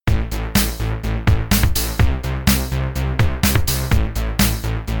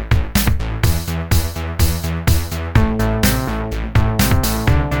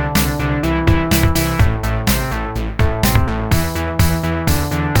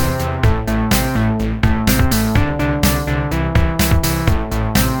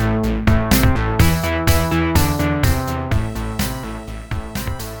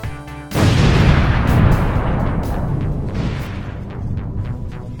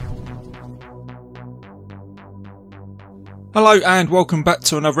Hello and welcome back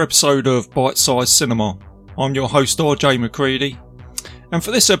to another episode of Bite Size Cinema. I'm your host RJ McCready, and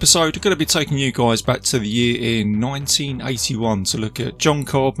for this episode I'm going to be taking you guys back to the year in 1981 to look at John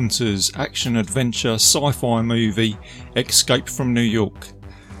Carpenter's action-adventure sci-fi movie Escape from New York.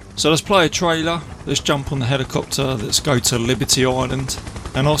 So let's play a trailer, let's jump on the helicopter, let's go to Liberty Island,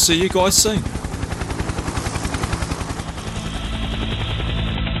 and I'll see you guys soon.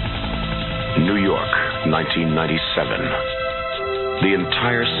 New York, 1997. The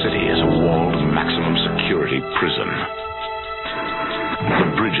entire city is a walled maximum security prison. The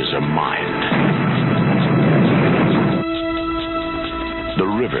bridges are mined. The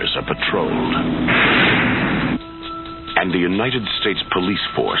rivers are patrolled. And the United States Police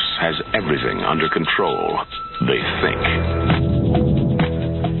Force has everything under control, they think.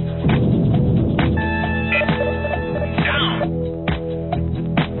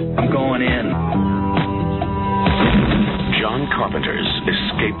 I'm going in. John Carpenter's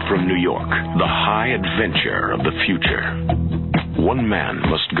Escape from New York, the high adventure of the future. One man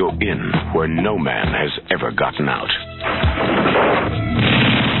must go in where no man has ever gotten out.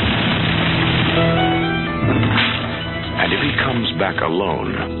 And if he comes back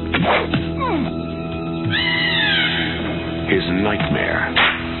alone, his nightmare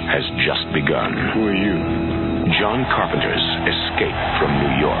has just begun. Who are you? John Carpenter's Escape from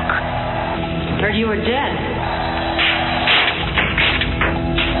New York. Heard you were dead.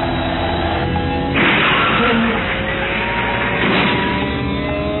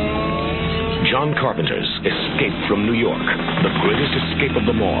 John Carpenter's Escape from New York, the greatest escape of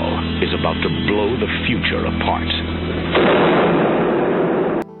them all, is about to blow the future apart.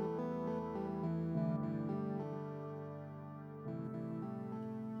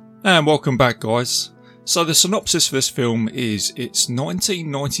 And welcome back, guys. So the synopsis for this film is it's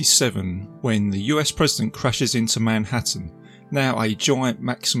 1997 when the US president crashes into Manhattan, now a giant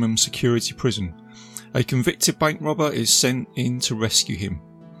maximum security prison. A convicted bank robber is sent in to rescue him.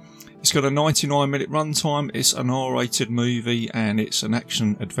 It's got a 99-minute runtime, it's an R-rated movie, and it's an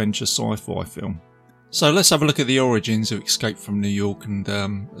action-adventure sci-fi film. So let's have a look at the origins of Escape from New York and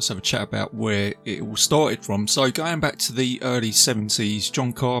let's have a chat about where it all started from. So going back to the early 70s,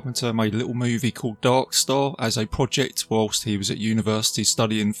 John Carpenter made a little movie called Dark Star as a project whilst he was at university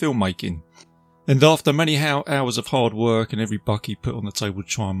studying filmmaking. And after many hours of hard work and every buck he put on the table to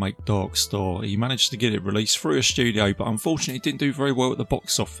try and make Dark Star, he managed to get it released through a studio, but unfortunately it didn't do very well at the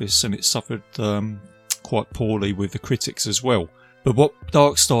box office and it suffered quite poorly with the critics as well. But what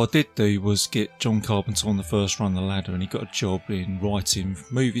Dark Star did do was get John Carpenter on the first run of the ladder, and he got a job in writing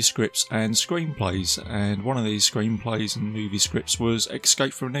movie scripts and screenplays, and one of these screenplays and movie scripts was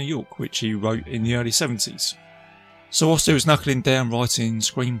Escape from New York, which he wrote in the early 70s. So whilst he was knuckling down writing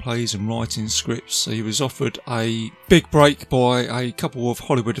screenplays and writing scripts, he was offered a big break by a couple of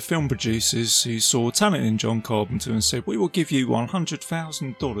Hollywood film producers who saw talent in John Carpenter and said, "We will give you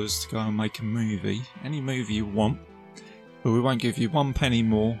 $100,000 to go and make a movie, any movie you want, but we won't give you one penny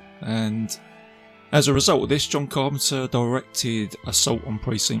more." And as a result of this, John Carpenter directed Assault on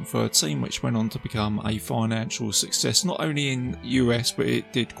Precinct 13, which went on to become a financial success, not only in the US, but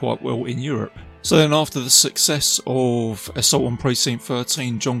it did quite well in Europe. So then after the success of Assault on Precinct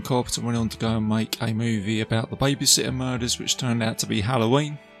 13, John Carpenter went on to go and make a movie about the babysitter murders, which turned out to be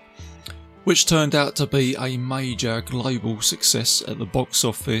Halloween, which turned out to be a major global success at the box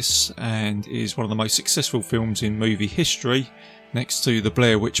office and is one of the most successful films in movie history, next to the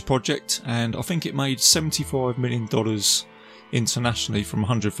Blair Witch Project, and I think it made $75 million internationally from a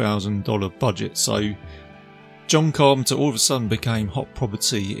 $100,000 budget. So John Carpenter all of a sudden became hot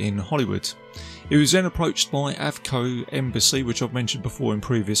property in Hollywood. He was then approached by Avco Embassy, which I've mentioned before in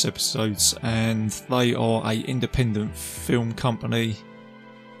previous episodes, and they are an independent film company,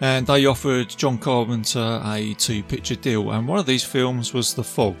 and they offered John Carpenter a 2-picture deal, and one of these films was The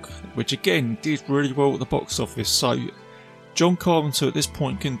Fog, which again did really well at the box office. So John Carpenter at this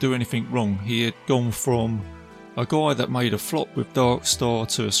point couldn't do anything wrong. He had gone from a guy that made a flop with Dark Star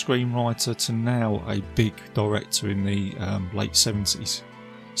to a screenwriter to now a big director in the late 70s.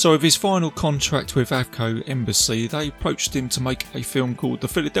 So with his final contract with Avco Embassy, they approached him to make a film called The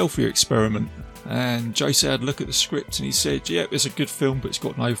Philadelphia Experiment. And Jason had a look at the script and he said, "Yeah, it's a good film, but it's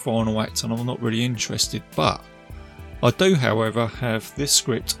got no final act and I'm not really interested. But I do, however, have this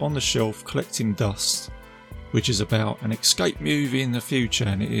script on the shelf collecting dust, which is about an escape movie in the future,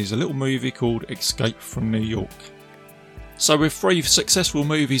 and it is a little movie called Escape from New York." So with 3 successful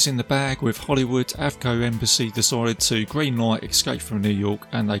movies in the bag with Hollywood, Avco Embassy decided to greenlight Escape from New York,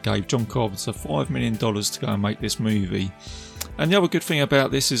 and they gave John Carpenter $5 million to go and make this movie. And the other good thing about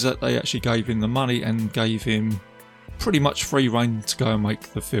this is that they actually gave him the money and gave him pretty much free rein to go and make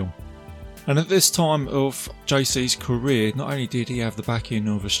the film. And at this time of JC's career, not only did he have the backing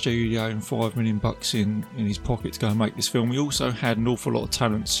of a studio and $5 million in his pocket to go and make this film, he also had an awful lot of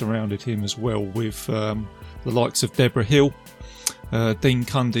talent surrounded him as well, with the likes of Deborah Hill, Dean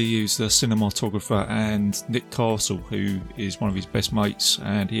Cundy, who's the cinematographer, and Nick Castle, who is one of his best mates,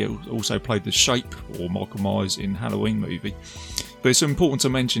 and he also played the Shape, or Michael Myers, in Halloween movie. But it's important to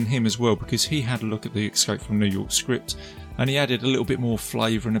mention him as well because he had a look at the Escape from New York script and he added a little bit more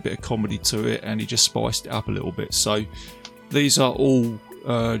flavour and a bit of comedy to it, and he just spiced it up a little bit. So these are all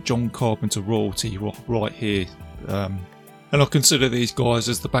John Carpenter royalty right here. And I consider these guys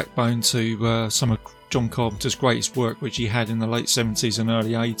as the backbone to some of John Carpenter's greatest work, which he had in the late 70s and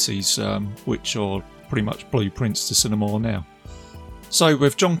early 80s, which are pretty much blueprints to cinema now. So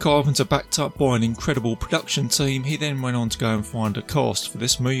with John Carpenter backed up by an incredible production team, he then went on to go and find a cast for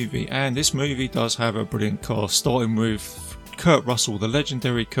this movie, and this movie does have a brilliant cast, starting with Kurt Russell, the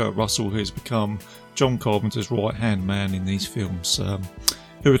legendary Kurt Russell, who has become John Carpenter's right-hand man in these films,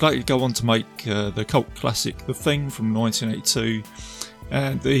 who would later go on to make the cult classic The Thing from 1982,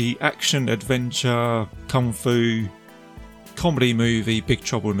 and the action, adventure, kung fu, comedy movie Big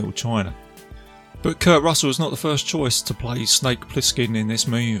Trouble in Little China. But Kurt Russell was not the first choice to play Snake Plissken in this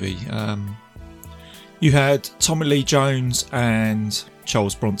movie. You had Tommy Lee Jones and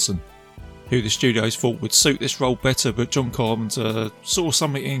Charles Bronson, who the studios thought would suit this role better, but John Carpenter saw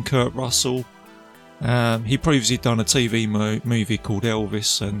something in Kurt Russell. He previously done a TV movie called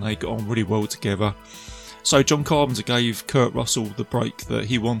Elvis, and they got on really well together. So John Carpenter gave Kurt Russell the break that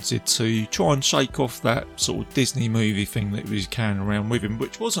he wanted to try and shake off that sort of Disney movie thing that he was carrying around with him,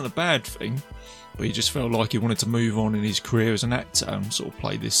 which wasn't a bad thing, but he just felt like he wanted to move on in his career as an actor and sort of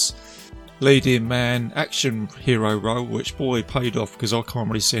play this leading man action hero role, which boy paid off, because I can't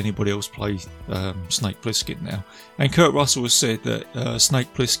really see anybody else play Snake Plissken now. And Kurt Russell has said that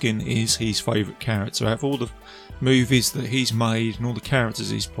Snake Plissken is his favourite character. Out of all the movies that he's made and all the characters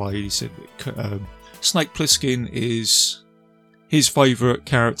he's played, he said that Snake Plissken is his favourite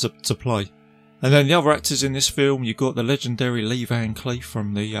character to play. And then the other actors in this film, you've got the legendary Lee Van Cleef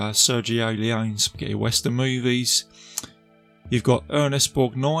from the Sergio Leone spaghetti western movies. You've got Ernest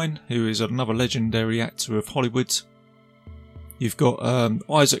Borgnine, who is another legendary actor of Hollywood. You've got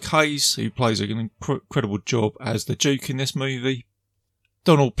Isaac Hayes, who plays an incredible job as the Duke in this movie.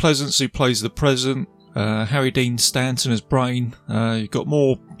 Donald Pleasance, who plays the President. Harry Dean Stanton as Brain. You've got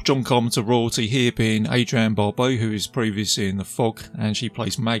more John Carpenter royalty here, being Adrienne Barbeau, who is previously in The Fog, and she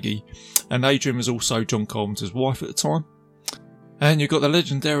plays Maggie. And Adrienne was also John Carpenter's wife at the time. And you've got the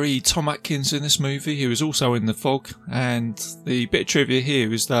legendary Tom Atkins in this movie, who is also in The Fog. And the bit of trivia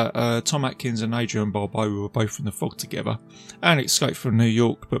here is that Tom Atkins and Adrienne Barbeau were both in The Fog together and Escape from New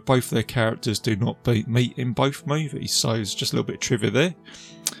York, but both their characters do not meet in both movies, so it's just a little bit of trivia there.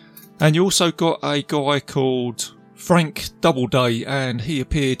 And you also got a guy called Frank Doubleday, and he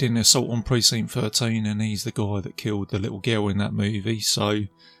appeared in Assault on Precinct 13, and he's the guy that killed the little girl in that movie, so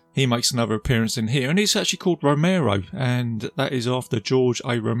he makes another appearance in here. And he's actually called Romero, and that is after George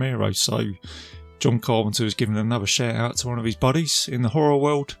A. Romero, so John Carpenter was giving another shout out to one of his buddies in the horror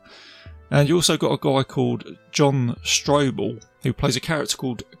world. And you also got a guy called John Strobel, who plays a character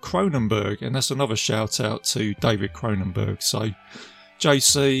called Cronenberg, and that's another shout out to David Cronenberg. So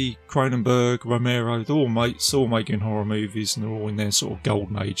JC, Cronenberg, Romero, they're all mates, all making horror movies, and they're all in their sort of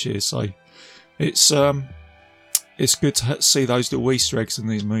golden age here. So it's good to see those little Easter eggs in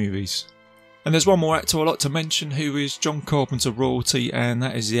these movies. And there's one more actor I'd like to mention who is John Carpenter royalty, and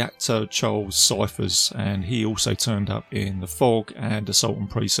that is the actor Charles Cyphers, and he also turned up in The Fog and Assault on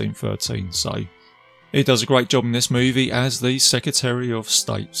Precinct 13. So he does a great job in this movie as the Secretary of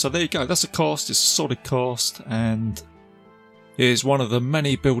State. So there you go, that's a cast, it's a solid cast, and is one of the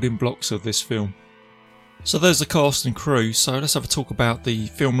many building blocks of this film. So there's the cast and crew, so let's have a talk about the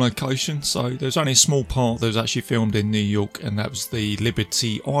film location. So there's only a small part that was actually filmed in New York, and that was the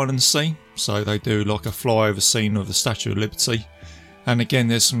Liberty Island scene. So they do like a flyover scene of the Statue of Liberty. And again,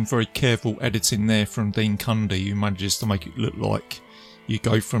 there's some very careful editing there from Dean Cundy, who manages to make it look like you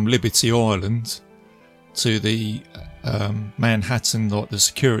go from Liberty Island to the Manhattan, like the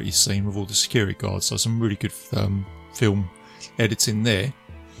security scene with all the security guards. So some really good film editing there.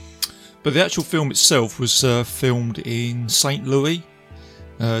 But the actual film itself was filmed in St. Louis.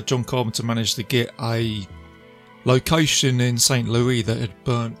 John Carpenter managed to get a location in St. Louis that had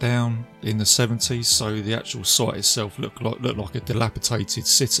burnt down in the 70s, so the actual site itself looked like a dilapidated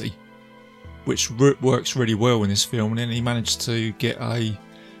city, which works really well in this film. And then he managed to get a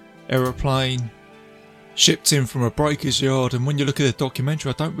aeroplane shipped in from a breaker's yard, and when you look at the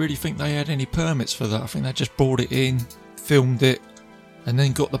documentary, I don't really think they had any permits for that. I think they just brought it in, filmed it, and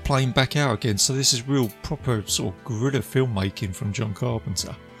then got the plane back out again. So this is real proper sort of guerrilla filmmaking from John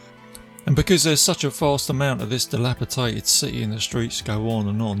Carpenter. And because there's such a vast amount of this dilapidated city and the streets go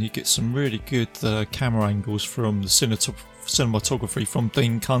on, you get some really good camera angles from the cinematography from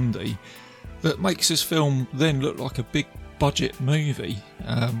Dean Cundey that makes this film then look like a big budget movie,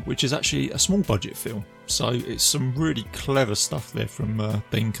 which is actually a small budget film. So it's some really clever stuff there from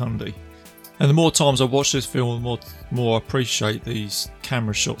Dean Cundey. And the more times I watch this film, the more I appreciate these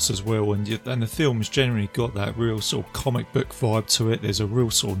camera shots as well. And the film's generally got that real sort of comic book vibe to it. There's a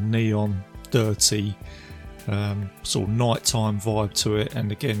real sort of neon, dirty, sort of nighttime vibe to it.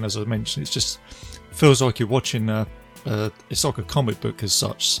 And again, as I mentioned, it just feels like you're watching it's like a comic book as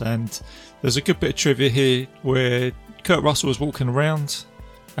such. And there's a good bit of trivia here where Kurt Russell was walking around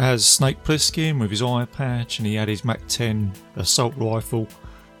as Snake Plissken with his eye patch, and he had his MAC-10 assault rifle.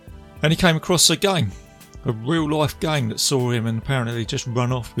 And he came across a gang, a real life gang that saw him and apparently just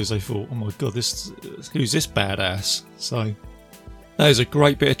run off because they thought, oh my god, who's this badass? So that is a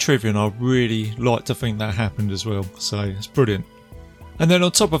great bit of trivia, and I really like to think that happened as well. So it's brilliant. And then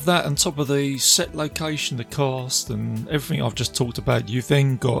on top of that, on top of the set location, the cast and everything I've just talked about, you've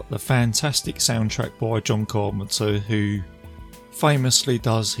then got the fantastic soundtrack by John Carpenter, who famously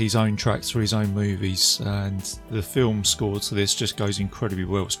does his own tracks for his own movies, and the film score to this just goes incredibly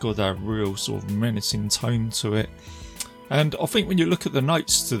well. It's got that real sort of menacing tone to it, and I think when you look at the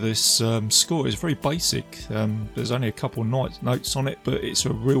notes to this score, it's very basic. There's only a couple notes on it, but it's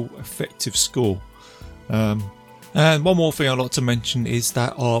a real effective score. And one more thing I'd like to mention is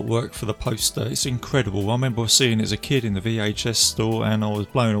that artwork for the poster. It's incredible. I remember seeing it as a kid in the VHS store and I was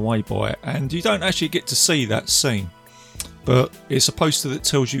blown away by it, and you don't actually get to see that scene. But it's a poster that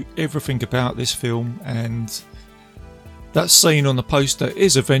tells you everything about this film, and that scene on the poster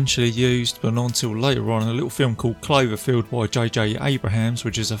is eventually used, but not until later on, in a little film called Cloverfield by J.J. Abrams,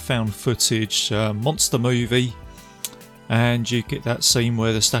 which is a found footage monster movie. And you get that scene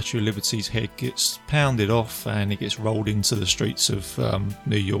where the Statue of Liberty's head gets pounded off and it gets rolled into the streets of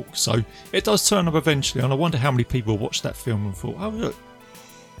New York. So it does turn up eventually, and I wonder how many people watched that film and thought, oh look,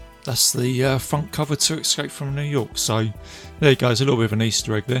 that's the front cover to Escape from New York. So there you go, there's a little bit of an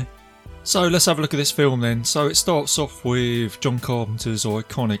Easter egg there. So let's have a look at this film then. So it starts off with John Carpenter's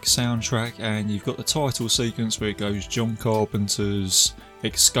iconic soundtrack, and you've got the title sequence where it goes John Carpenter's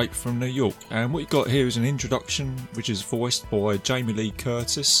Escape from New York. And what you've got here is an introduction which is voiced by Jamie Lee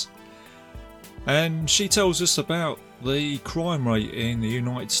Curtis. And she tells us about the crime rate in the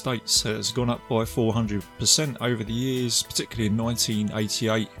United States has gone up by 400% over the years, particularly in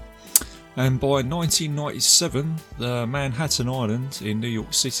 1988. And by 1997, the Manhattan Island in New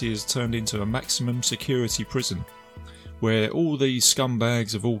York City has turned into a maximum security prison, where all these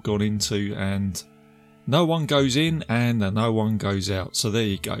scumbags have all gone into, and no one goes in and no one goes out. So there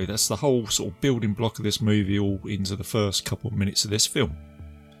you go, that's the whole sort of building block of this movie, all into the first couple of minutes of this film.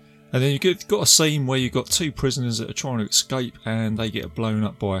 And then you've got a scene where you've got two prisoners that are trying to escape and they get blown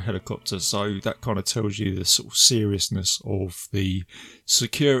up by a helicopter. So that kind of tells you the sort of seriousness of the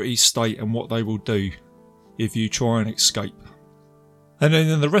security state and what they will do if you try and escape. And then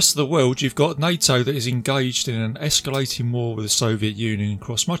in the rest of the world, you've got NATO that is engaged in an escalating war with the Soviet Union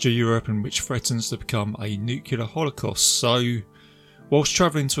across much of Europe, and which threatens to become a nuclear holocaust. So whilst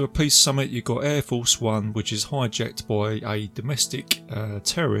travelling to a peace summit, you've got Air Force One, which is hijacked by a domestic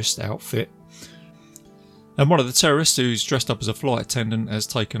terrorist outfit. And one of the terrorists, who's dressed up as a flight attendant, has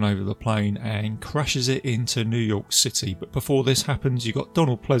taken over the plane and crashes it into New York City. But before this happens, you've got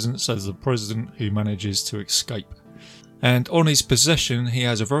Donald Pleasence as the president, who manages to escape. And on his possession, he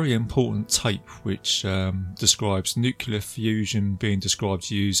has a very important tape which describes nuclear fusion being described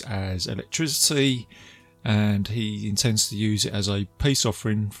to use as electricity, and he intends to use it as a peace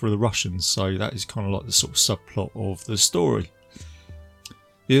offering for the Russians. So that is kind of like the sort of subplot of the story.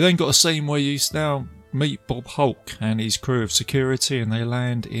 You then got a scene where you now meet Bob Hulk and his crew of security, and they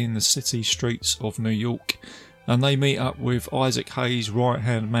land in the city streets of New York, and they meet up with Isaac Hayes'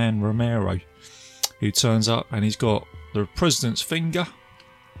 right-hand man Romero, who turns up and he's got the president's finger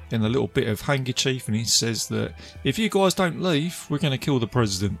in a little bit of handkerchief, and he says that if you guys don't leave, we're going to kill the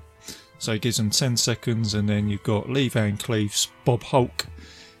president. So he gives them 10 seconds, and then you've got Lee Van Cleef's Bob Hulk.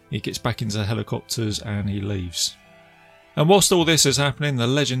 He gets back into the helicopters and he leaves. And whilst all this is happening, the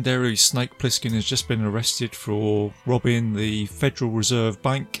legendary Snake Plissken has just been arrested for robbing the Federal Reserve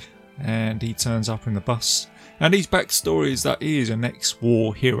Bank, and he turns up in the bus. And his backstory is that he is an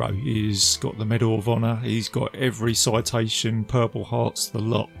ex-war hero. He's got the Medal of Honor, he's got every citation, Purple Hearts, the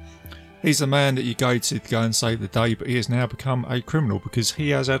lot. He's the man that you go to go and save the day, but he has now become a criminal because he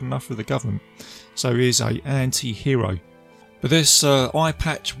has had enough of the government. So he is a anti-hero. But this eye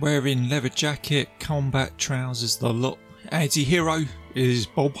patch wearing leather jacket, combat trousers, the lot, anti-hero is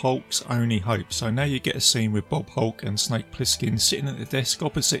Bob Hulk's only hope. So now you get a scene with Bob Hulk and Snake Plissken sitting at the desk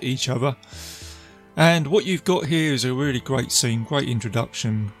opposite each other. And what you've got here is a really great scene, great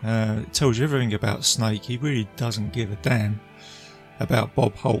introduction. It tells you everything about Snake. He really doesn't give a damn about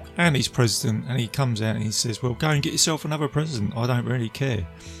Bob Hulk and his president, and he comes out and he says, well, go and get yourself another president, I don't really care.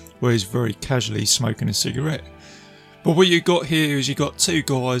 Where he's very casually smoking a cigarette. But what you got here is you got two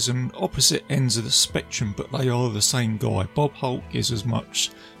guys on opposite ends of the spectrum, but they are the same guy. Bob Hulk is as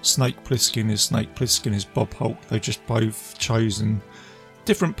much Snake Plissken as Snake Plissken is Bob Hulk. They've just both chosen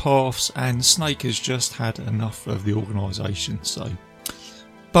different paths, and Snake has just had enough of the organisation.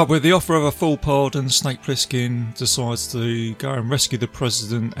 But with the offer of a full pardon, Snake Plissken decides to go and rescue the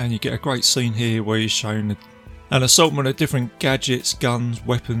president, and you get a great scene here where he's shown an assortment of different gadgets, guns,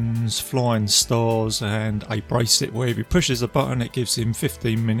 weapons, flying stars, and a bracelet where if he pushes a button it gives him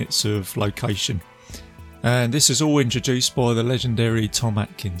 15 minutes of location. And this is all introduced by the legendary Tom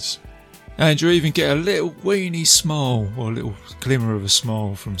Atkins. And you even get a little weeny smile, or a little glimmer of a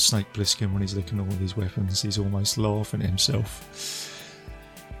smile from Snake Plissken when he's looking at all these weapons. He's almost laughing at himself.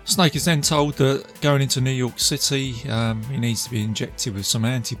 Snake is then told that going into New York City, he needs to be injected with some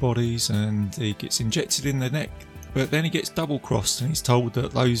antibodies, and he gets injected in the neck. But then he gets double crossed, and he's told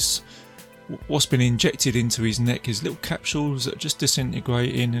that what's been injected into his neck is little capsules that just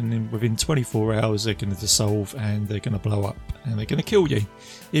disintegrate in, and then within 24 hours they're going to dissolve and they're going to blow up and they're going to kill you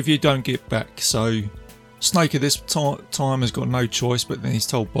if you don't get back. So Snake at this time has got no choice, but then he's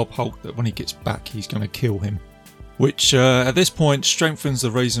told Bob Hulk that when he gets back he's going to kill him. Which at this point strengthens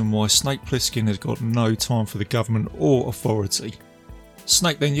the reason why Snake Plissken has got no time for the government or authority.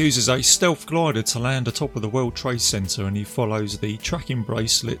 Snake then uses a stealth glider to land atop of the World Trade Center, and he follows the tracking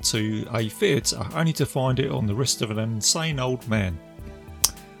bracelet to a theatre only to find it on the wrist of an insane old man.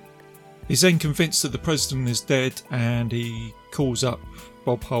 He's then convinced that the president is dead, and he calls up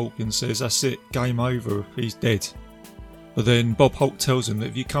Bob Hulk and says, that's it, game over, he's dead. But then Bob Hulk tells him that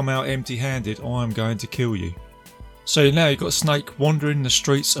if you come out empty-handed, I am going to kill you. So now you've got Snake wandering the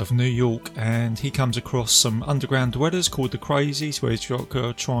streets of New York, and he comes across some underground dwellers called the Crazies, where he's got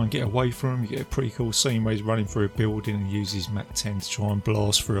to try and get away from them. You get a pretty cool scene where he's running through a building and uses Mac-10 to try and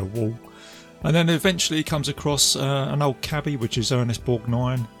blast through a wall. And then eventually he comes across an old cabbie, which is Ernest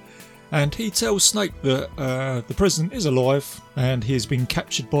Borgnine, and he tells Snake that the president is alive and he has been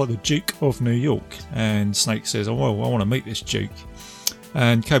captured by the Duke of New York. And Snake says, oh well, I want to meet this Duke.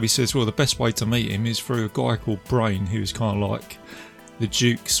 And Cabbie says, well, the best way to meet him is through a guy called Brain, who's kind of like the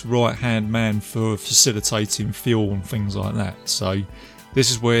Duke's right-hand man for facilitating fuel and things like that. So this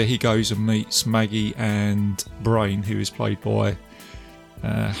is where he goes and meets Maggie and Brain, who is played by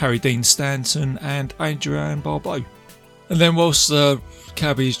Harry Dean Stanton and Adrienne Barbeau. And then whilst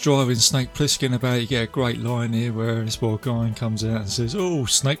Cabbie's driving Snake Plissken about, you get a great line here where this boy guy comes out and says, oh,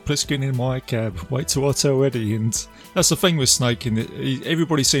 Snake Plissken in my cab, wait till I tell Eddie. And that's the thing with Snake, in that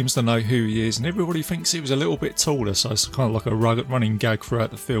everybody seems to know who he is, and everybody thinks he was a little bit taller, so it's kind of like a running gag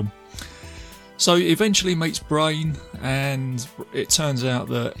throughout the film. So he eventually meets Brain, and it turns out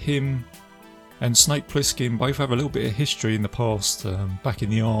that him and Snake Plissken both have a little bit of history in the past, back in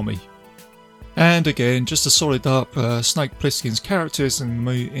the army. And again, just to solid up Snake Plissken's characters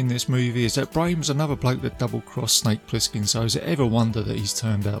in this movie is that Brain was another bloke that double-crossed Snake Plissken, so is it ever wonder that he's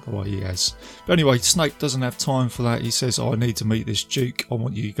turned out the way he has? But anyway, Snake doesn't have time for that. He says, I need to meet this Duke, I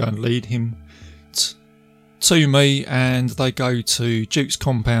want you to go and lead him to me, and they go to Duke's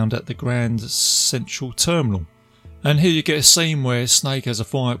compound at the Grand Central Terminal. And here you get a scene where Snake has a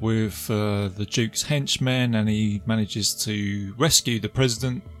fight with the Duke's henchmen, and he manages to rescue the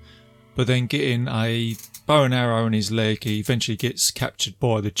president. But then getting a bow and arrow in his leg, he eventually gets captured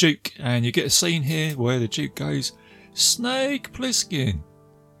by the Duke. And you get a scene here where the Duke goes, Snake Plissken,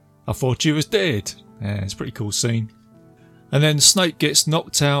 I thought you was dead. Yeah, it's a pretty cool scene. And then Snake gets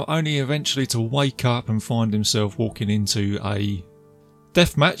knocked out, only eventually to wake up and find himself walking into a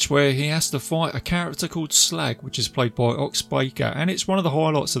death match where he has to fight a character called Slag, which is played by Ox Baker, and it's one of the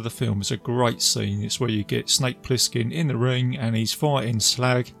highlights of the film. It's a great scene. It's where you get Snake Plissken in the ring and he's fighting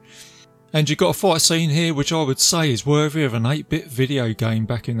Slag. And you've got a fight scene here which I would say is worthy of an 8-bit video game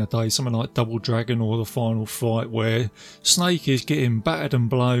back in the day, something like Double Dragon or The Final Fight, where Snake is getting battered and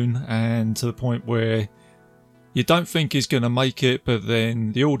blown, and to the point where you don't think he's going to make it, but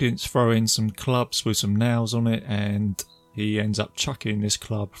then the audience throw in some clubs with some nails on it, and he ends up chucking this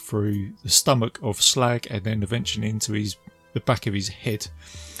club through the stomach of Slag and then eventually into the back of his head.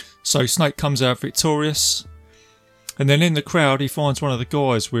 So Snake comes out victorious, and then in the crowd he finds one of the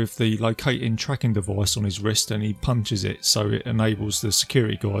guys with the locating tracking device on his wrist, and he punches it so it enables the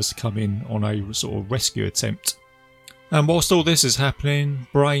security guys to come in on a sort of rescue attempt. And whilst all this is happening,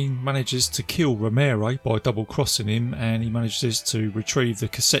 Brain manages to kill Romero by double crossing him, and he manages to retrieve the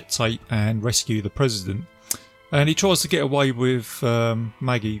cassette tape and rescue the president. And he tries to get away with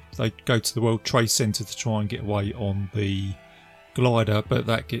Maggie. They go to the World Trade Center to try and get away on the glider, but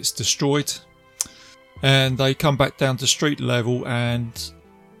that gets destroyed. And they come back down to street level, and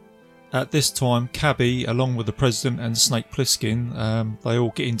at this time Cabby, along with the president and Snake Plissken, they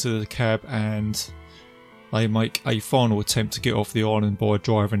all get into the cab and they make a final attempt to get off the island by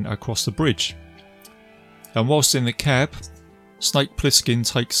driving across the bridge. And whilst in the cab, Snake Plissken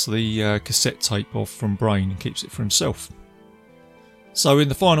takes the cassette tape off from Brain and keeps it for himself. So in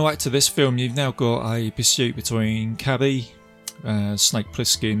the final act of this film, you've now got a pursuit between Cabby, Snake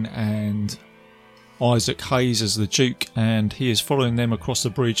Plissken and Isaac Hayes as the Duke, and he is following them across the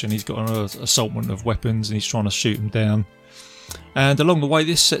bridge, and he's got an assaultment of weapons and he's trying to shoot them down. And along the way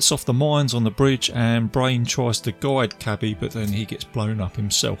this sets off the mines on the bridge, and Brain tries to guide Cabby, but then he gets blown up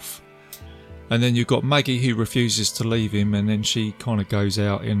himself. And then you've got Maggie, who refuses to leave him, and then she kind of goes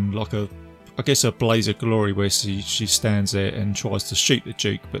out in like a blaze of glory, where she stands there and tries to shoot the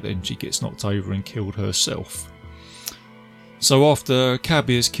Duke, but then she gets knocked over and killed herself. So after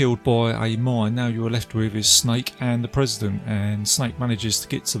Cabby is killed by a mine, now you're left with is Snake and the president, and Snake manages to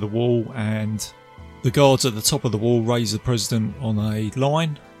get to the wall, and the guards at the top of the wall raise the president on a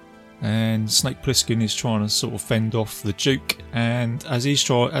line, and Snake Plissken is trying to sort of fend off the Duke, and as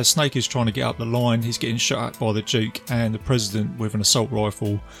Snake is trying to get up the line, he's getting shot at by the Duke, and the president with an assault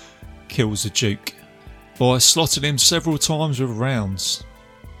rifle kills the Duke by slotting him several times with rounds.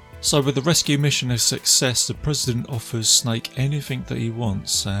 So with the rescue mission a success, the president offers Snake anything that he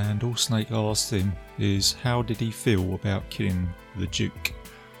wants, and all Snake asks him is how did he feel about killing the Duke?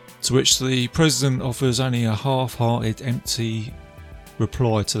 To which the president offers only a half-hearted, empty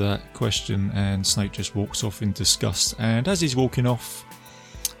reply to that question, and Snake just walks off in disgust. And as he's walking off,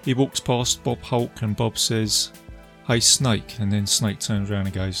 he walks past Bob Hulk, and Bob says, "Hey Snake," and then Snake turns around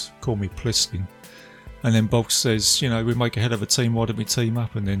and goes, "Call me Plissken." And then Bob says, "You know, we make a hell of a team, why don't we team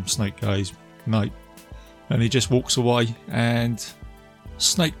up?" And then Snake goes, "No." And he just walks away, and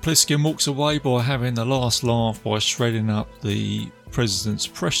Snake Plissken walks away by having the last laugh by shredding up the president's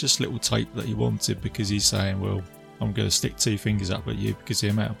precious little tape that he wanted, because he's saying, well, I'm going to stick two fingers up at you because the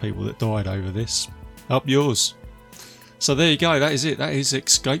amount of people that died over this. Up yours. So there you go, that is it. That is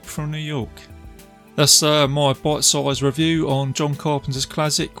Escape from New York. That's my bite-sized review on John Carpenter's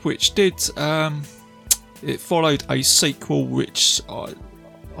classic, which did... it followed a sequel which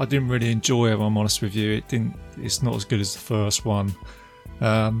I didn't really enjoy, if I'm honest with you. It's not as good as the first one.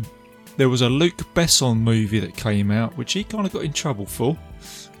 There was a Luc Besson movie that came out, which he kind of got in trouble for,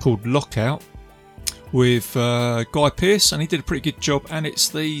 called Lockout, with Guy Pearce, and he did a pretty good job. And it's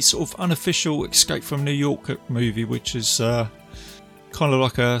the sort of unofficial Escape from New York movie, which is kind of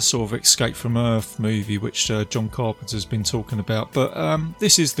like a sort of Escape from Earth movie, which John Carpenter's been talking about. But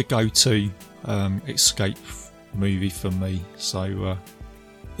this is the go-to escape movie for me. So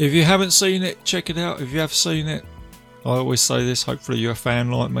if you haven't seen it, check it out. If you have seen it, I always say this, hopefully you're a fan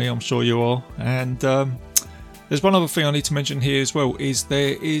like me, I'm sure you are. And there's one other thing I need to mention here as well, is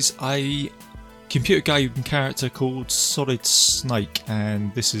there is a computer game character called Solid Snake,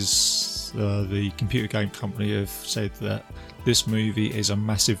 and this is the computer game company have said that this movie is a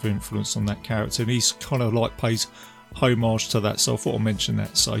massive influence on that character, and he's kind of like pays homage to that, so I thought I'd mention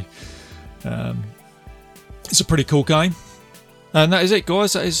that. So it's a pretty cool game. And that is it,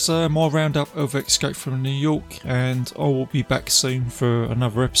 guys. That is my roundup of Escape from New York, and I will be back soon for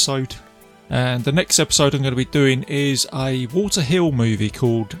another episode. And the next episode I'm going to be doing is a Walter Hill movie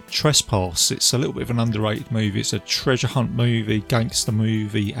called Trespass. It's a little bit of an underrated movie. It's a treasure hunt movie, gangster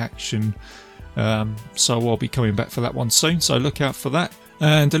movie, action. So I'll be coming back for that one soon, so look out for that.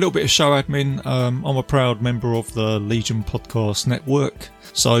 And a little bit of show admin. I'm a proud member of the Legion Podcast Network,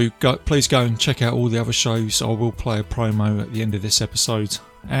 so please go and check out all the other shows. I will play a promo at the end of this episode.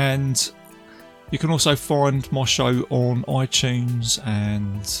 And you can also find my show on iTunes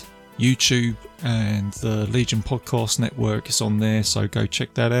and YouTube, and the Legion Podcast Network is on there, so go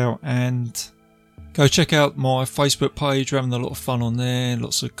check that out. And go check out my Facebook page. We're having a lot of fun on there,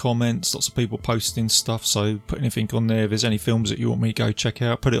 lots of comments, lots of people posting stuff, so put anything on there. If there's any films that you want me to go check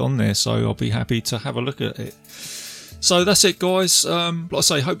out, put it on there, so I'll be happy to have a look at it. So that's it, guys. Like I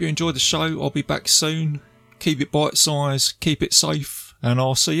say, hope you enjoyed the show. I'll be back soon. Keep it bite-sized, keep it safe, and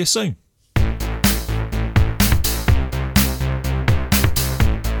I'll see you soon.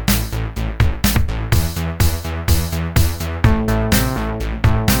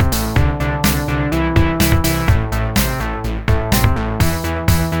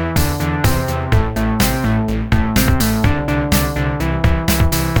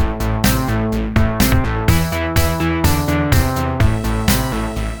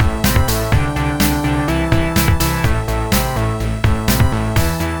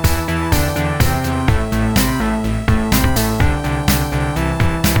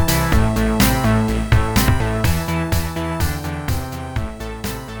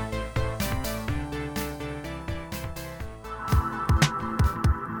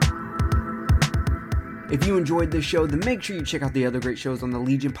 If you enjoyed this show, then make sure you check out the other great shows on the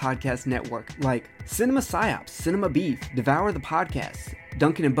Legion Podcast Network, like Cinema Psyops, Cinema Beef, Devour the Podcast,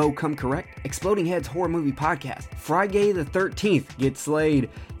 Duncan and Bo Come Correct, Exploding Heads Horror Movie Podcast, Friday the 13th, Get Slayed,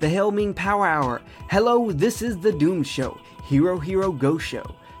 The Helming Power Hour, Hello, This is the Doom Show, Hero Hero Go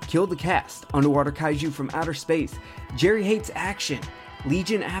Show, Kill the Cast, Underwater Kaiju from Outer Space, Jerry Hates Action,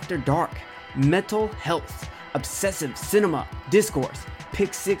 Legion After Dark, Mental Health, Obsessive Cinema, Discourse,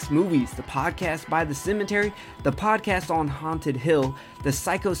 Pick Six Movies, the podcast by The Cemetery, the podcast on Haunted Hill, the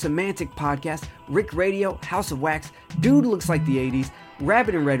Psychosemantic Podcast, Rick Radio, House of Wax, Dude Looks Like the 80s,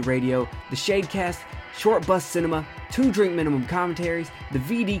 Rabbit and Red Radio, the Shadecast, Short Bus Cinema, 2 Drink Minimum Commentaries, the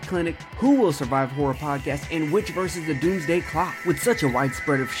VD Clinic, Who Will Survive Horror Podcast, and Witch vs. the Doomsday Clock. With such a wide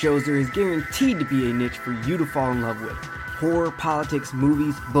spread of shows, there is guaranteed to be a niche for you to fall in love with. Horror, politics,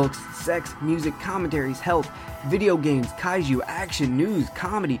 movies, books, sex, music, commentaries, health, video games, kaiju, action, news,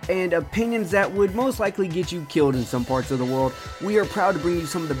 comedy, and opinions that would most likely get you killed in some parts of the world. We are proud to bring you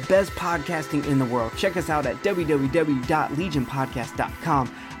some of the best podcasting in the world. Check us out at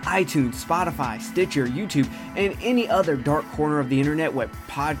www.legionpodcast.com, iTunes, Spotify, Stitcher, YouTube, and any other dark corner of the internet where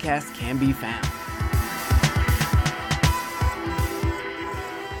podcasts can be found.